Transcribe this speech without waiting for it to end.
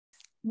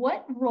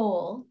What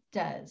role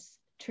does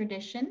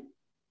tradition,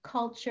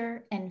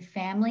 culture, and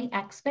family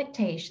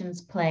expectations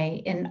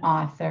play in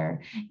author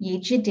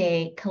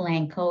Yejide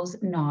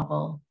Kilanko's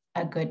novel,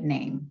 A Good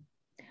Name?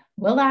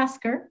 We'll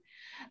ask her.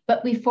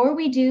 But before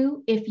we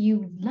do, if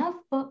you love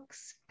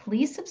books,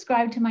 please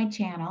subscribe to my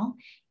channel.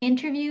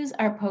 Interviews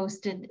are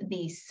posted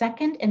the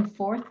second and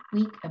fourth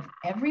week of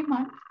every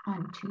month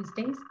on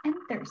Tuesdays and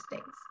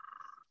Thursdays.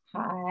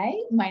 Hi,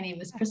 my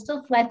name is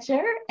Crystal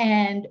Fletcher,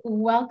 and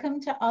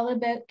welcome to All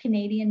About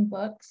Canadian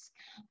Books.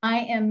 I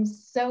am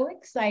so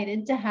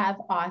excited to have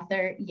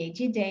author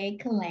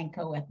Yejide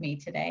Kilanko with me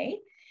today,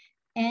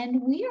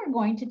 and we are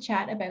going to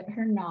chat about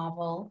her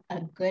novel,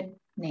 A Good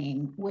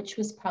Name, which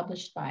was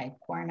published by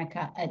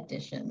Guernica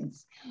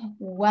Editions.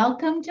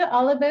 Welcome to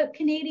All About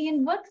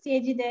Canadian Books,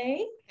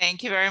 Yejide.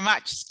 Thank you very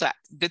much.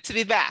 Good to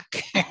be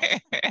back.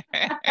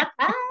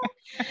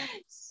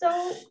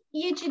 So,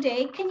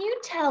 Yejide, can you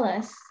tell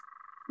us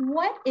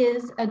what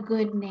is A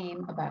Good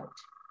Name about?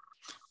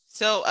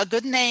 So A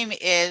Good Name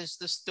is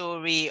the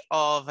story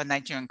of a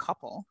Nigerian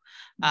couple,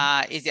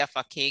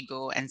 Eziafa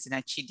Okereke and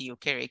Zina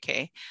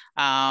Okereke.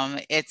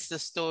 It's the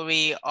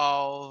story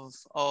of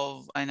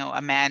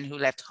a man who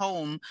left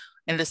home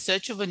in the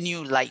search of a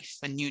new life,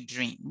 a new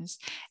dreams.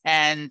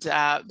 And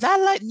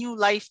that new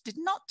life did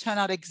not turn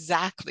out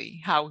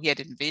exactly how he had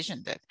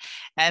envisioned it.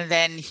 And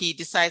then he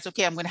decides,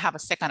 okay, I'm going to have a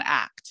second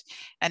act.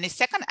 And his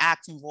second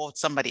act involved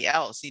somebody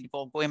else. It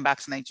involved going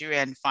back to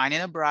Nigeria and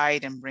finding a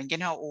bride and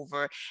bringing her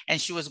over. And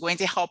she was going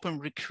to help him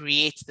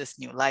recreate this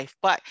new life.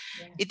 But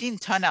it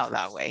didn't turn out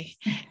that way.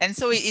 And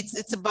so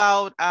it's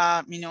about,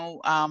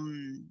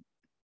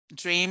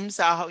 dreams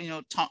are,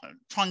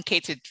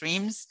 truncated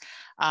dreams.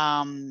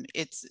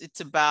 It's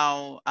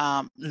about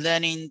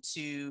learning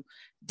to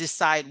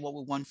decide what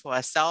we want for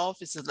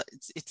ourselves.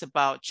 It's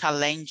about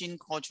challenging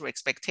cultural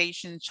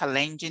expectations,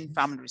 challenging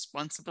family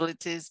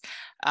responsibilities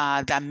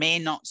that may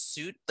not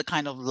suit the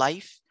kind of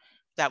life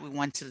that we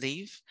want to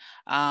live.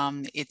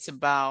 It's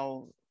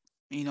about,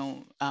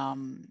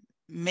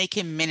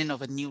 making meaning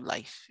of a new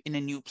life in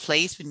a new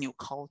place with new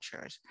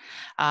cultures.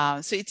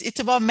 So it's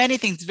about many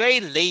things, very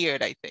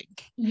layered, I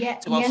think. Yeah,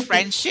 it's about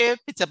friendship,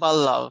 it's about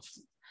love.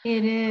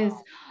 It is.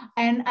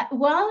 And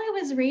while I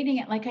was reading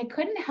it, I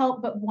couldn't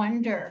help but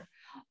wonder,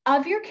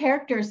 of your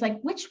characters,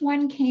 which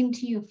one came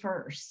to you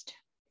first?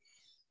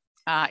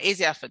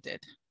 Eziafa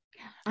did.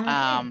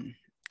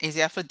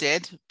 Eziafa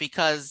did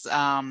because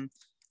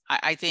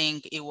I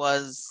think it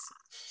was,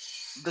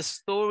 the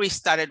story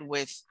started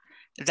with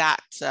that,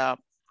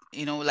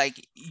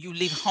 you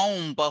leave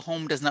home, but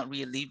home does not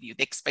really leave you.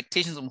 The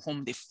expectations of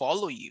home, they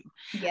follow you.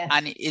 Yes.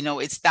 And,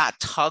 it's that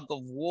tug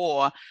of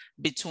war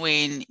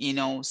between,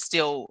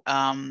 still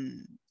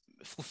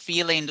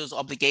fulfilling those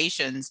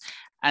obligations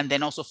and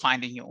then also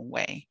finding your own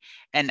way.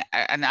 And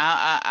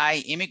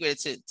I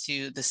immigrated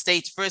to the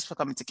States first for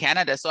coming to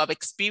Canada. So I've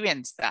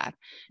experienced that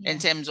in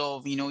terms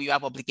of, you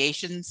have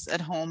obligations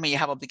at home and you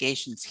have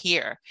obligations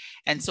here.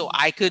 And so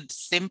I could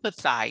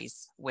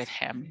sympathize with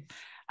him.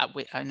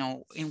 With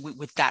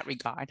that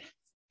regard.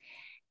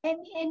 And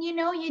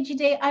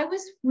Yejide, I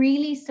was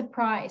really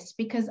surprised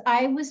because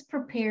I was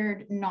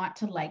prepared not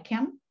to like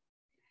him,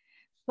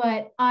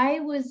 but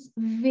I was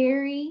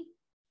very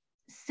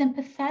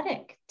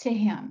sympathetic to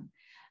him,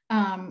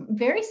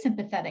 very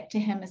sympathetic to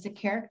him as a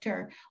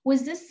character.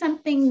 Was this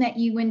something that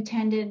you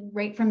intended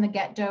right from the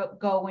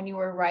get-go when you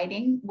were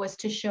writing, was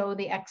to show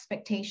the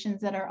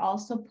expectations that are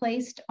also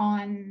placed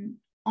on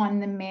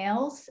the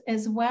males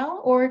as well,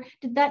 or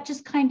did that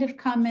just kind of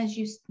come as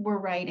you were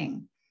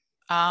writing?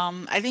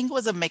 I think it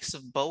was a mix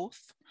of both.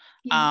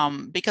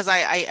 Because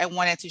I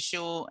wanted to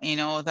show,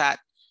 that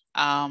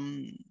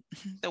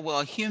that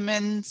we're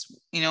humans,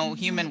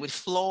 human with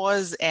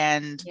flaws,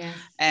 and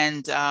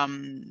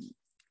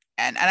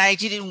I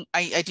didn't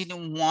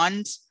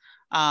want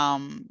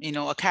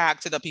a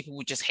character that people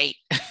would just hate.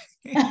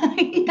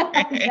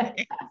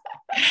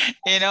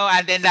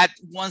 And then that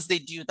once they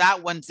do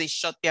that, once they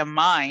shut their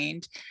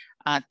mind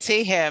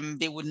to him,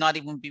 they would not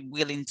even be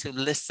willing to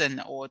listen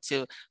or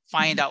to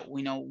find out,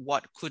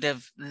 what could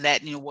have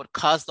led, what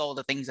caused all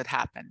the things that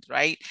happened,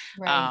 right?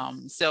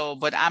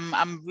 But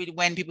I'm really,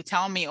 when people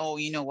tell me, oh,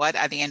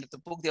 at the end of the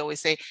book, they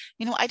always say,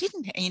 I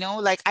didn't,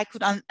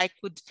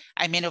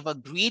 I may have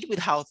agreed with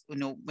how,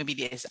 maybe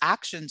his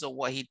actions or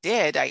what he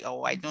did. I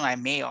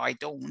may or I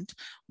don't,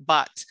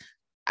 but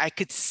I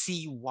could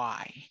see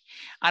why.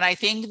 And I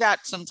think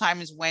that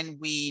sometimes when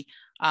we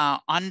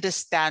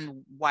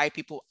understand why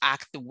people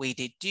act the way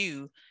they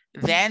do,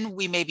 then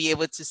we may be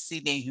able to see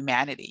their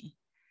humanity.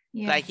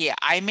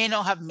 I may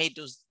not have made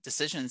those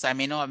decisions, I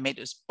may not have made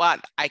those,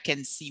 but I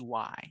can see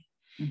why.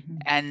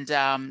 And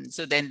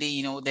so then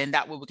then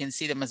that way we can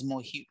see them as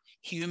more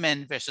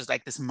human versus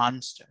this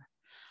monster.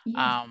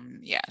 I'm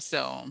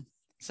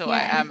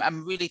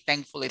really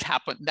thankful it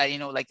happened, that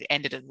it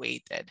ended the way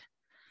it did,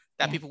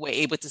 that people were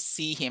able to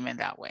see him in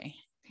that way.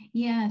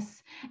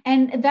 Yes.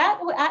 And that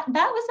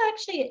was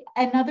actually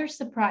another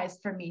surprise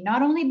for me,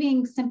 not only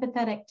being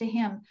sympathetic to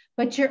him,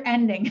 but your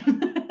ending.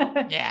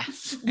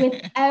 Yes.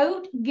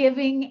 Without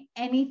giving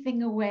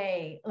anything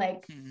away.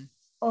 Like, Hmm.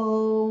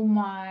 oh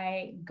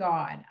my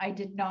God, I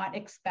did not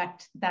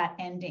expect that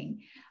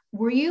ending.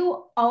 Were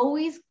you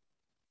always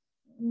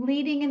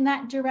leading in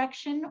that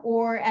direction,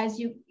 or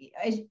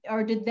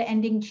or did the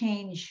ending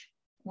change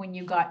when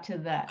you got to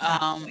that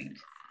Um, point?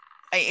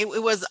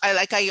 it was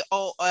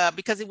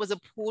because it was a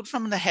pulled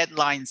from the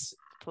headlines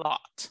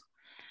plot.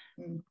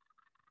 Mm.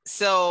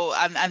 So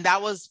and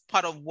that was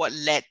part of what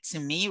led to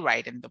me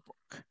writing the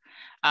book,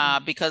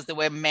 because there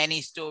were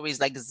many stories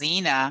like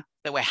Zina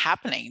that were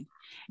happening.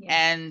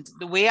 Yeah. And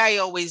the way I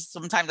always,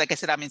 sometimes, like I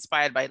said, I'm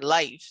inspired by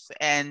life,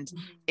 and Mhm.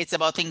 it's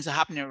about things that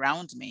are happening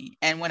around me.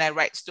 And when I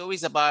write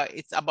stories about,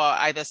 it's about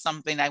either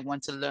something I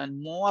want to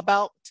learn more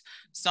about,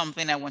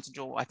 something I want to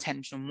draw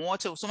attention more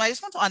to. So I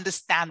just want to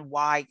understand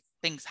why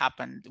things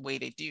happen the way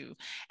they do.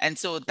 And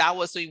so that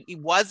was, so it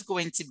was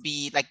going to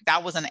be like,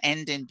 that was an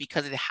ending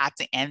because it had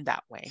to end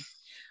that way.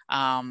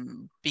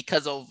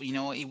 Because of,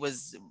 it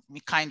was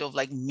kind of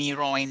like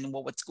mirroring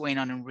what's going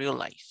on in real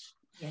life.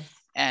 Yes.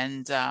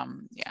 And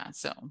yeah,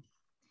 so.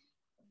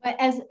 But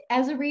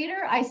as a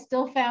reader, I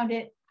still found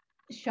it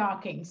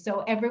shocking.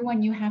 So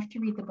everyone, you have to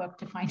read the book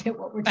to find out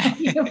what we're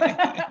talking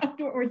about.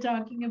 What we're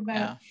talking about.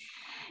 Yeah.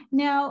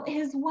 Now,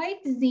 his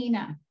wife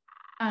Zina,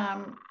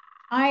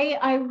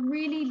 I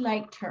really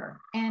liked her,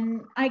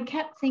 and I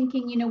kept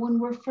thinking, when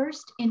we're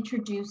first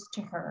introduced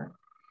to her,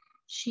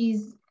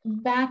 she's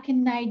back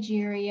in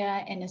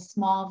Nigeria in a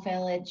small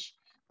village,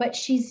 but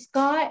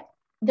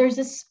there's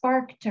a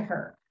spark to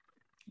her.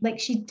 Like,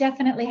 she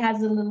definitely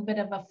has a little bit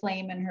of a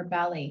flame in her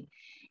belly.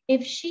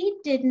 If she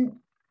didn't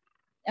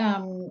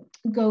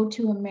go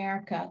to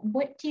America,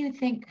 what do you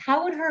think?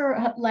 How would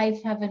her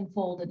life have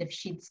unfolded if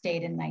she'd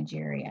stayed in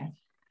Nigeria?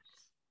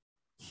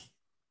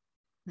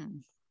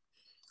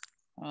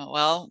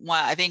 Well,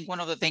 I think one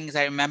of the things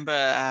I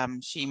remember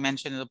she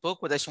mentioned in the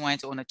book was that she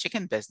wanted to own a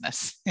chicken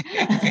business.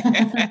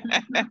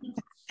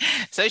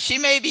 So she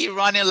may be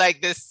running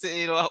like this,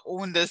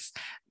 own this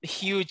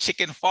huge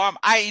chicken farm.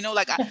 I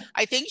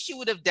think she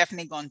would have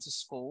definitely gone to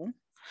school.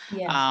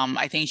 Yeah.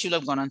 I think she would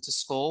have gone on to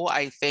school.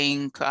 I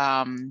think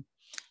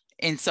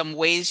in some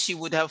ways she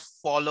would have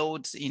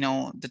followed,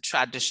 the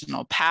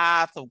traditional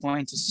path of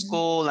going to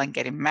school and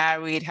getting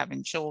married,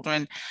 having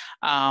children.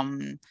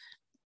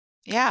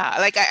 Yeah,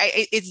 like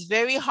it's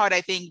very hard,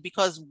 I think,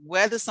 because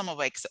we're the sum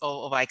of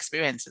our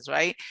experiences,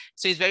 right?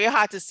 So it's very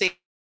hard to say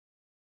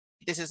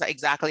this is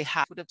exactly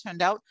how it would have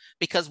turned out,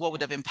 because what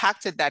would have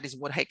impacted that is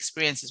what her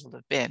experiences would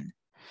have been.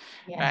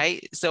 Yeah.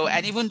 Right. So,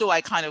 and even though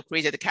I kind of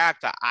created the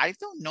character, I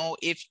don't know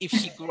if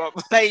she grew up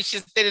like she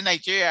stayed in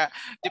Nigeria,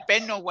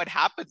 depending on what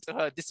happened to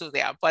her, this or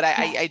that. But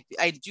I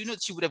do know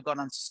she would have gone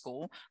on to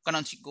school, gone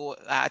on to go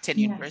attend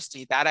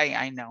university. That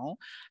I know.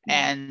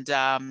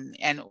 Yeah.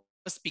 And it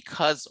was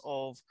because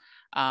of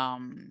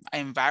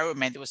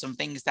environment. There were some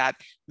things that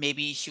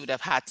maybe she would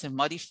have had to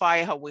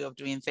modify her way of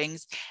doing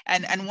things.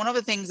 And one of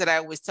the things that I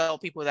always tell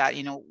people that,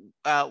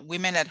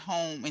 women at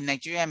home in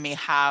Nigeria may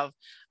have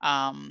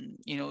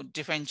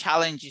different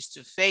challenges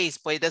to face,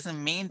 but it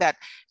doesn't mean that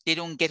they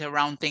don't get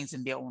around things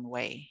in their own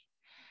way.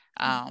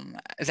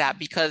 That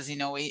because,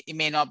 it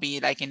may not be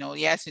like,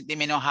 yes, they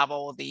may not have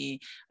all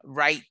the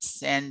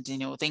rights and,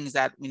 things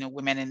that,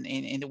 women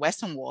in the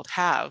Western world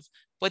have,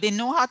 but they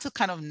know how to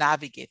kind of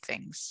navigate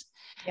things.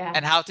 Yeah.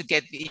 And how to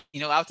get,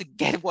 how to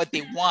get what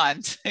they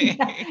want.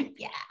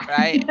 Yeah.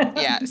 Right.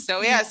 Yeah.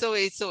 So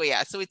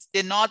it's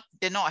they're not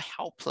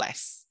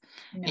helpless.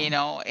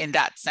 No. In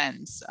that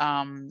sense.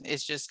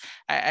 It's just,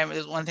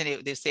 there's one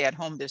thing they say at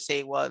home. They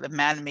say, well, the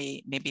man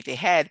may be the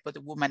head, but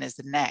the woman is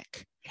the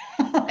neck.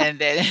 And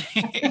then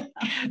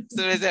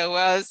so they say,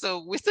 well,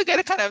 so we still got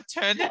to kind of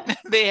turn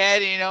the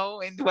head,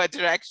 into a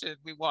direction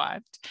we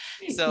want.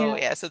 So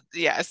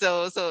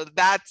so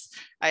that's,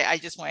 I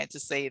just wanted to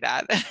say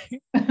that.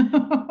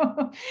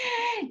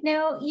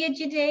 Now,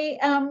 Yejide,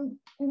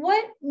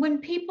 when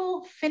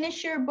people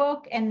finish your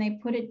book and they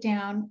put it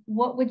down,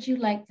 what would you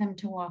like them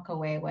to walk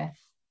away with?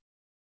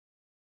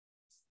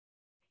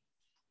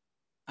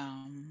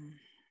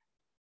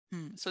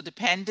 So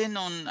depending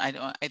on,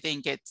 I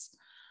think it's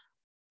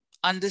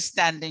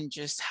understanding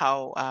just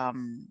how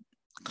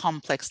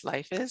complex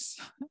life is.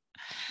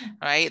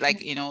 Right?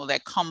 Like, they're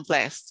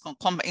complex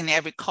in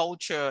every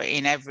culture,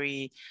 in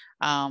every,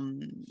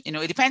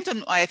 it depends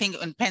on, I think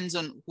it depends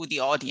on who the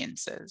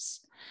audience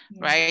is,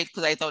 right?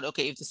 Because I thought,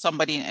 okay, if there's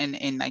somebody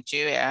in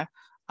Nigeria,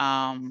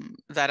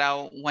 that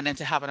I wanted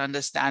to have an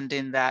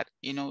understanding that,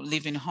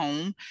 living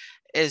home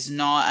is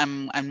not,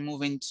 I'm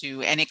moving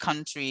to any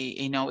country,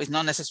 is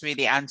not necessarily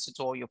the answer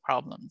to all your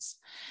problems.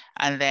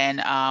 And then,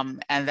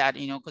 and that,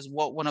 because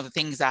one of the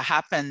things that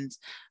happened,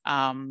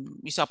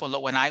 we saw a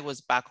lot when I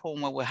was back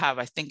home, where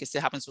I think it still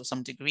happens to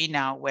some degree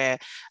now, where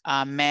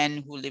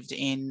men who lived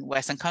in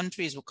Western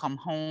countries will come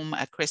home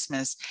at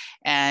Christmas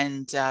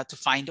and to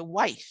find a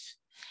wife.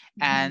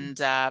 and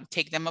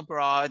take them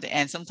abroad.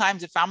 And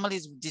sometimes the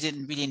families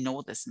didn't really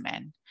know this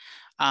man,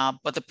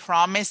 but the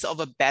promise of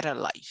a better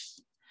life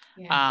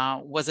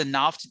was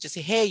enough to just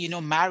say, hey, you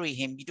know, marry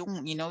him. You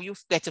don't, you know, you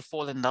get to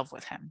fall in love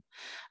with him.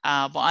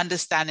 But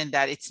understanding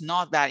that it's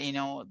not that, you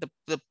know,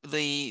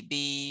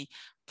 the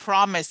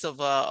promise of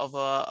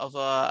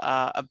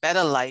a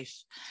better life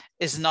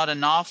is not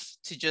enough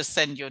to just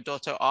send your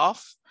daughter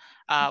off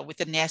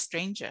with a near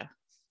stranger.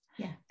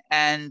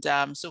 And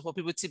so for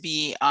people to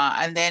be,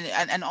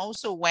 and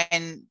also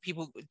when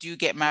people do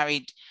get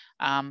married,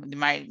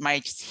 the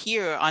marriage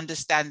here,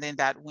 understanding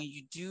that when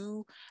you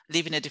do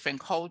live in a different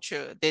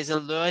culture, there's a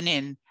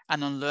learning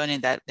and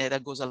unlearning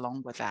that goes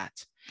along with that.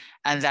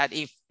 And that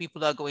if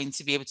people are going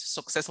to be able to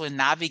successfully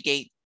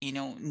navigate, you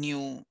know,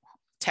 new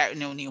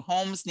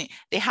homes,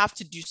 they have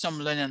to do some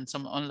learning and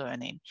some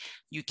unlearning.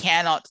 You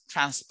cannot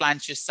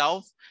transplant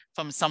yourself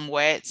from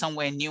somewhere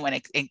new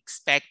and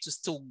expect to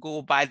still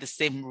go by the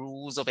same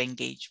rules of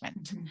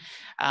engagement.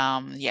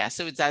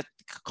 So it's that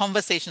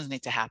conversations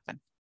need to happen.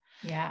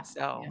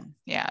 So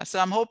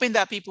I'm hoping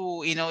that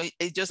people, you know,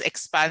 just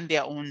expand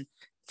their own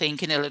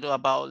thinking a little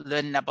about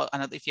learning about,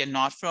 if you're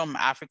not from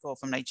Africa or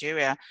from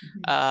Nigeria,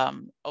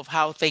 of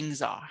how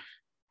things are,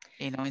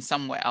 you know, in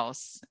somewhere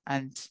else.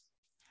 And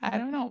I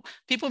don't know,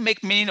 people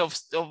make meaning of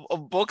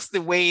books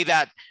the way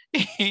that,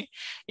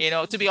 you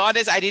know, to be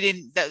honest, I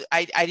didn't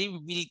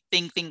really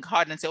think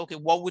hard and say, okay,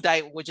 what would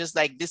I, just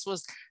like, this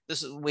was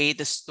the way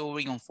the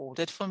story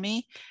unfolded for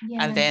me.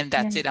 And then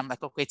that's it. I'm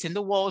like, okay, it's in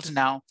the world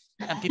now,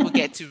 and people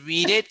get to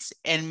read it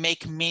and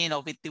make meaning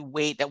of it the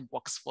way that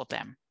works for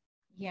them.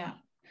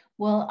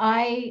 Well,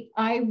 I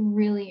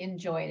really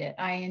enjoyed it.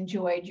 I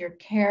enjoyed your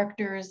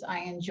characters. I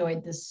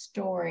enjoyed the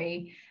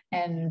story.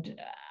 And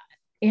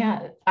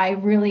I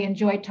really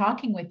enjoyed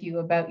talking with you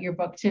about your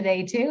book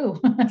today too.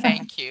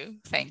 Thank you.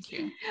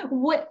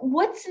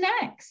 What's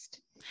next?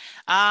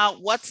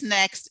 What's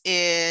next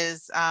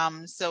is,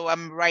 so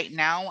I'm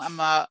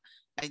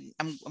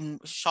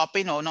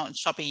shopping, or not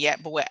shopping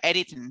yet, but we're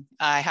editing.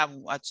 I have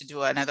to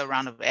do another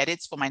round of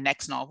edits for my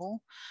next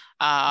novel.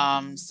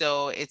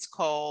 So it's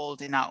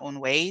called In Our Own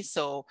Way.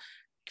 So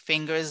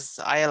fingers,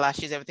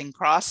 eyelashes, everything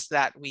crossed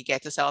that we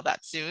get to sell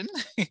that soon.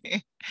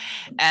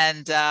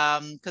 And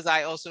because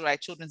I also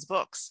write children's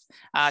books,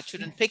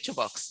 children's picture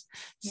books.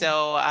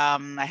 So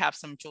I have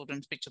some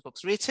children's picture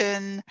books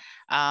written.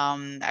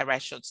 I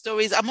write short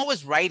stories. I'm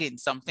always writing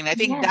something. I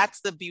think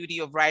that's the beauty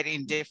of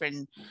writing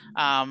different,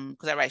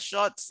 because I write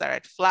shorts, I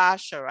write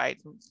flash, I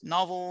write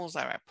novels,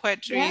 I write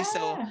poetry.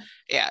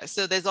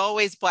 So there's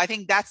always, but I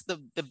think that's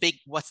the big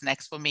what's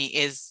next for me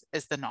is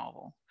the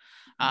novel.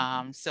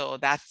 So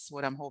that's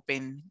what I'm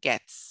hoping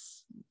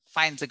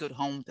finds a good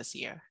home this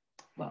year.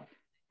 Well,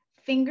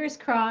 fingers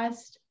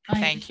crossed.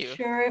 Thank you.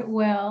 Sure it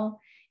will.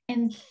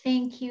 And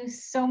thank you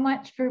so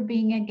much for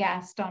being a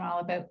guest on All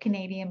About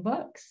Canadian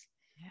Books.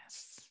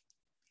 Yes,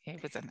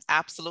 it was an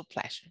absolute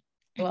pleasure.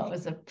 Well, it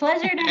was a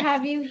pleasure to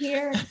have you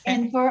here.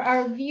 And for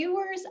our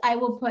viewers, I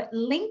will put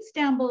links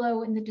down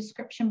below in the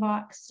description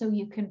box so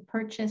you can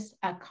purchase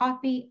a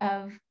copy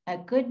of A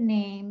Good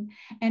Name,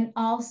 and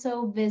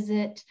also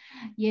visit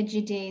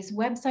Yejide's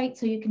website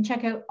so you can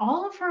check out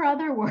all of her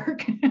other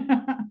work.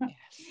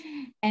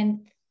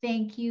 And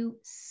thank you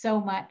so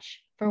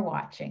much for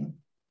watching.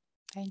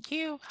 Thank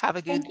you. Have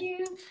a good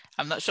day.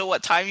 I'm not sure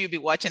what time you'll be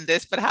watching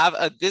this, but have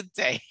a good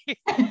day.